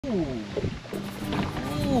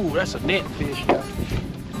Ooh, that's a net fish, yo.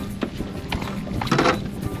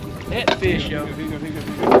 Net fish, yo.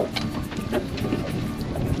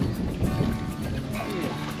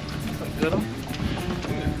 Good one.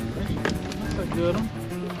 That's a good one.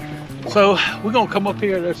 So we're gonna come up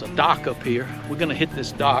here. There's a dock up here. We're gonna hit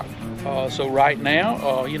this dock. So right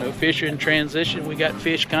now, you know, fish are in transition. We got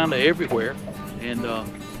fish kind of everywhere, and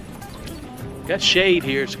got shade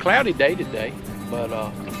here. It's a cloudy day today, but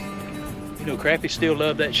you know, crappie still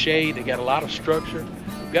love that shade. They got a lot of structure.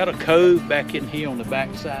 We've got a cove back in here on the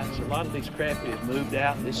back side, so a lot of these crappie have moved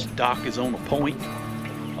out. This dock is on a point.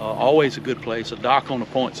 Always a good place. A dock on a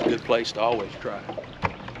point is a good place to always try.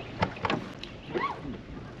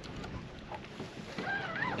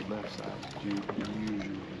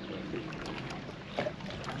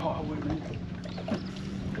 Oh, I wouldn't.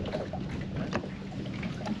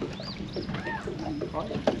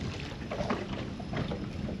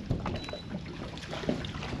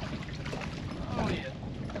 Oh yeah,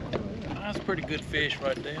 that's a pretty good fish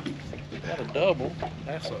right there. Got a double.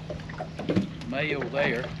 That's a male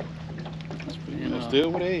there. And, still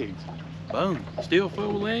with eggs. Boom. Still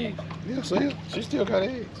full with eggs. Yeah, see, she still got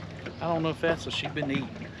eggs. I don't know if that's what she's been eating.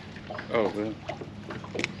 Oh, well.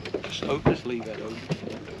 Just leave that open.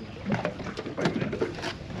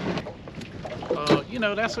 You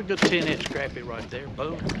know, that's a good 10-inch crappie right there.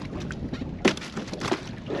 Boom.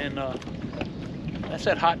 And that's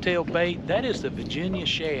that hot tail bait. That is the Virginia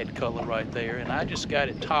shad color right there. And I just got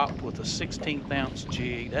it topped with a 16th ounce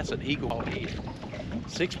jig. That's an eagle head.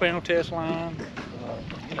 6-pound test line.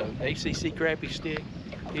 You know, ACC crappie stick.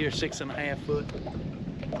 Here, 6.5 foot.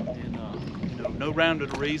 And you know, no rhyme to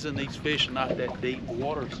the reason. These fish are not that deep. The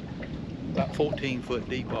water's about 14 foot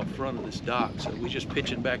deep off front of this dock. So we're just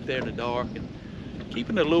pitching back there in the dark and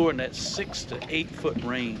keeping the lure in that 6 to 8 foot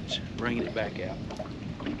range, bringing it back out.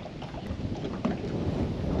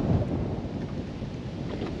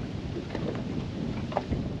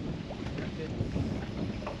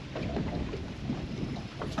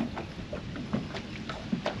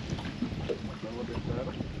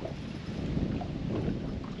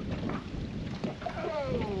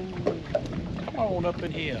 On up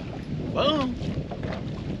in here. Boom.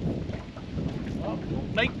 Oh,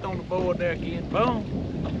 Nate on the board there again. Boom.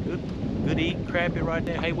 Good eating crappie right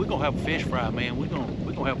there. Hey, we're gonna have a fish fry, man. We're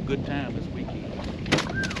gonna have a good time this weekend.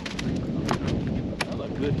 Another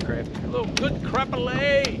good crappie. A little good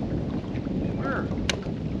crappie.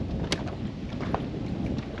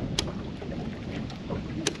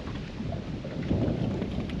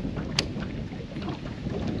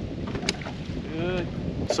 Good.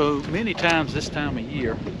 So many times this time of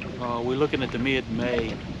year, we're looking at the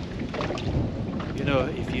mid-May. You know,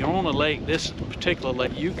 if you're on a lake, this particular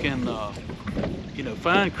lake, you can, you know,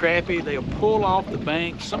 find crappie. They'll pull off the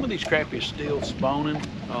bank. Some of these crappie are still spawning.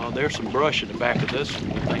 There's some brush in the back of this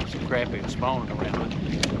one. We think some crappie is spawning around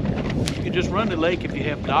it. You can just run the lake if you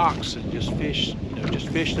have docks and just fish, you know, just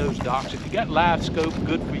fish those docks. If you got live scope,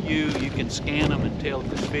 good for you. You can scan them and tell if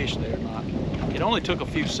there's fish there or not. It only took a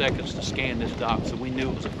few seconds to scan this dock, so we knew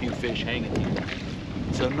it was a few fish hanging here.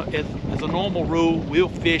 So as a normal rule, we'll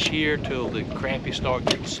fish here till the crappie start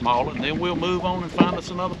getting smaller, and then we'll move on and find us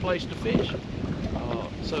another place to fish.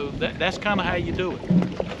 So that's kind of how you do it.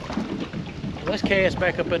 Let's cast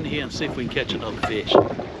back up in here and see if we can catch another fish. Now,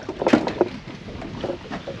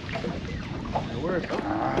 where it goes?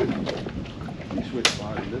 You switch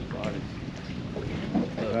bodies. This body's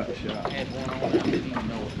had one on, I didn't even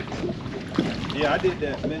know it. Yeah, I did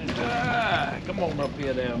that a minute ago. Come on up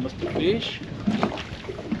here now, Mr. Fish.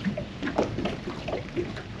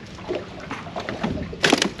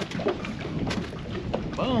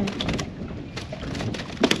 Boom.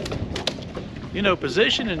 You know,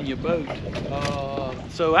 positioning your boat.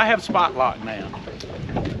 So I have spot lock now.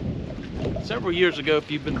 Several years ago, if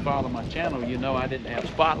you've been following my channel, you know I didn't have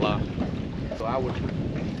spot lock. So I would,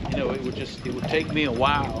 you know, it would take me a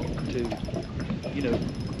while to, you know,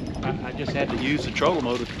 I just had to use the trolling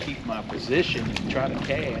motor to keep my position and try to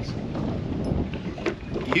cast.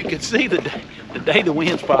 You can see the day the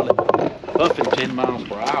wind's probably buffing 10 miles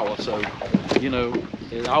per hour. So, you know,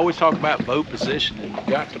 I always talk about boat positioning. You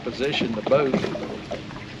got to position the boat.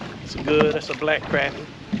 It's good. That's a black crappie.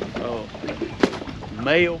 Oh,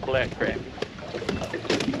 male black crappie.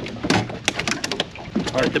 You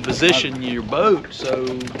have to position your boat so,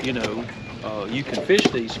 you know, you can fish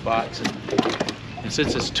these spots. And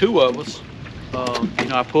since it's two of us, you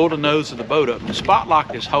know, I pulled the nose of the boat up. The spot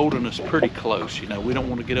lock is holding us pretty close. You know, we don't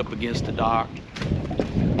want to get up against the dock.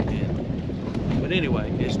 But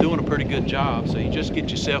anyway, it's doing a pretty good job. So you just get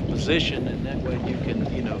yourself positioned, and that way you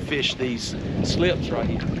can, you know, fish these slips right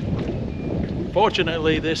here.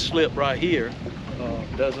 Fortunately, this slip right here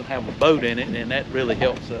doesn't have a boat in it, and that really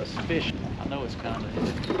helps us fish. I know it's kind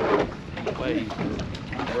of waves.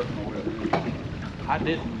 I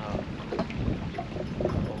didn't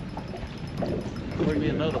put me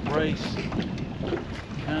another brace,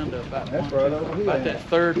 kind of about, about that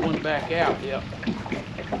third one back out. Yep.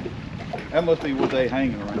 That must be what they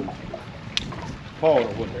hanging around. Part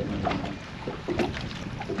of what they're hanging around.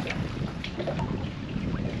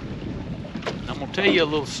 I'm gonna tell you a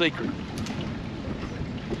little secret.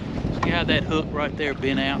 See how that hook right there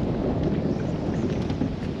bent out?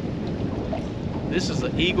 This is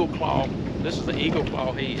the eagle claw. This is the eagle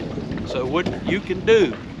claw head. So what you can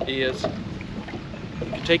do is you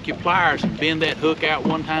can take your pliers and bend that hook out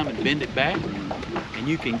one time and bend it back, and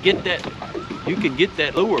you can get that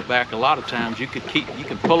lure back a lot of times. You can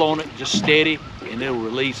pull on it just steady, and it'll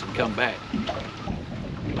release and come back.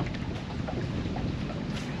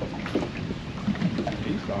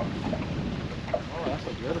 Oh, that's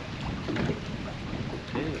a good one.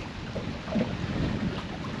 Yeah.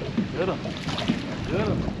 Good one. Good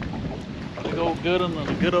one. Big old good one and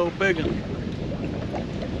a good old big one.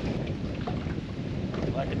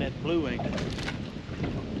 Liking that blue, ain't it?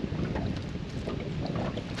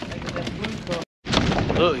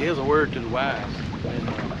 Look, here's a word to the wise. And,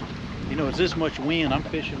 you know, it's this much wind. I'm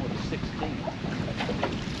fishing with a 16.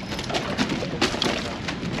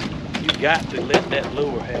 You got to let that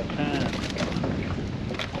lure have time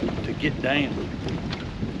to get down,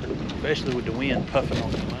 especially with the wind puffing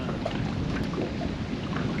on the line.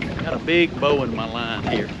 Got a big bow in my line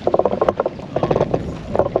here.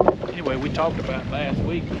 Anyway, we talked about last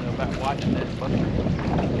week, you know, about watching that bucket,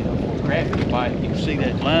 you know, for crappie bite. You can see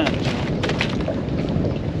that line.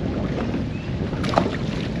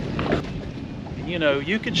 And, you know,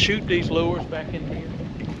 you can shoot these lures back in here.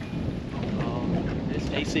 This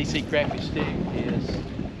ACC crappie stick is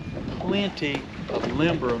plenty of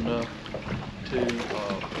limber enough to,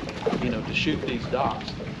 you know, to shoot these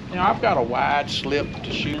docks. Now I've got a wide slip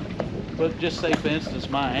to shoot, but just say for instance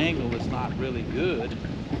my angle is not really good,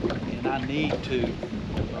 and I need to.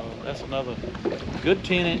 That's another good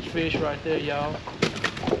 10-inch fish right there, y'all.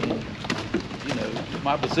 And, you know, if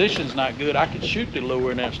my position's not good, I can shoot the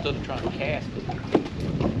lure in there instead of trying to cast it.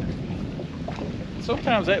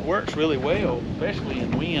 Sometimes that works really well, especially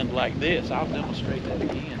in wind like this. I'll demonstrate that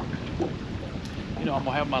again. You know, I'm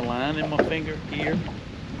gonna have my line in my finger here,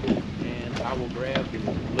 and I will grab the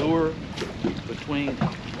lure between.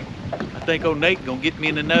 I think old Nate gonna get me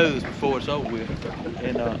in the nose before it's over with,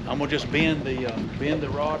 and I'm gonna just bend the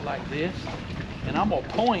rod like this, and I'm gonna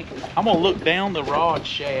point. I'm gonna look down the rod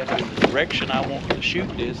shaft in the direction I want to shoot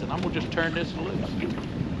this, and I'm gonna just turn this loose.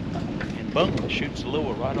 And boom, it shoots the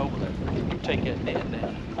lure right over there. Take that net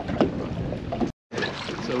down.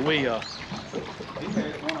 So we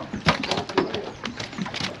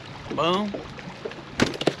boom.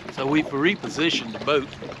 So we've repositioned the boat,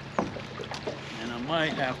 and I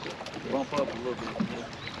might have to bump up a little bit.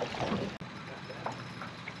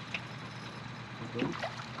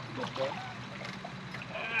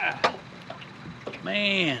 Ah,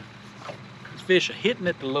 man, these fish are hitting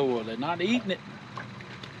at the lure. They're not eating it.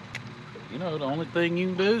 You know, the only thing you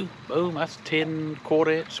can do, boom, that's 10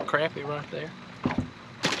 1/4-inch crappie right there.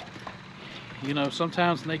 You know,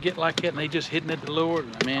 sometimes when they get like that and they just hitting at the lure,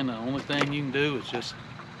 man, the only thing you can do is just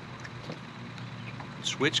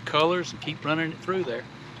switch colors and keep running it through there.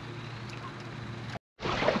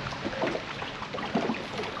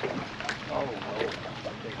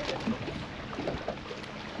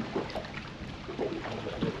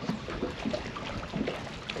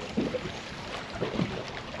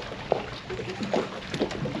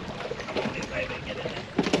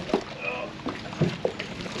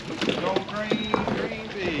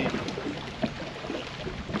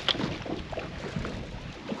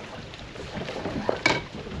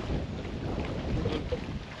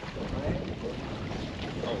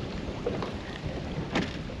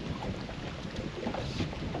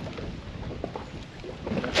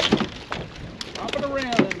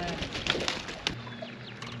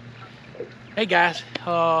 Hey guys,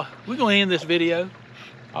 we're gonna end this video.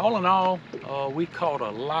 All in all, we caught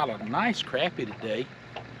a lot of nice crappie today.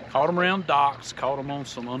 Caught them around docks, caught them on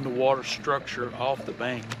some underwater structure off the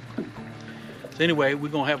bank. So anyway,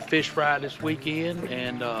 we're gonna have a fish fry this weekend,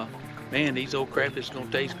 and man, these old crappies gonna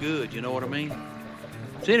taste good, you know what I mean?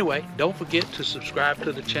 So anyway, don't forget to subscribe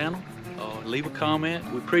to the channel, leave a comment.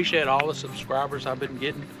 We appreciate all the subscribers I've been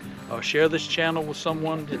getting. Share this channel with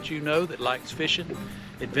someone that you know that likes fishing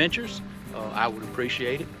adventures. I would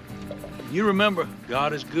appreciate it. You remember,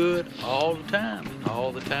 God is good all the time. And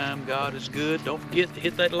all the time, God is good. Don't forget to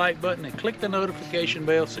hit that like button and click the notification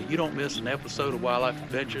bell so you don't miss an episode of Wildlife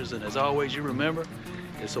Adventures. And as always, you remember,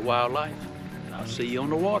 it's a wildlife. And I'll see you on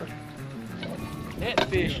the water. That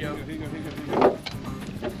fish, yo. Here you go, here you go, here you go.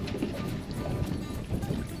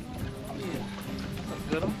 Yeah, that's a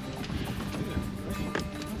good one.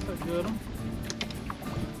 That's a good one.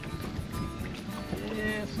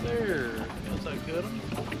 Yes, sir. That's a good one.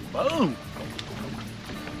 Boom!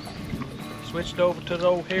 Switched over to the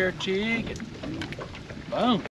old hair jig. And boom!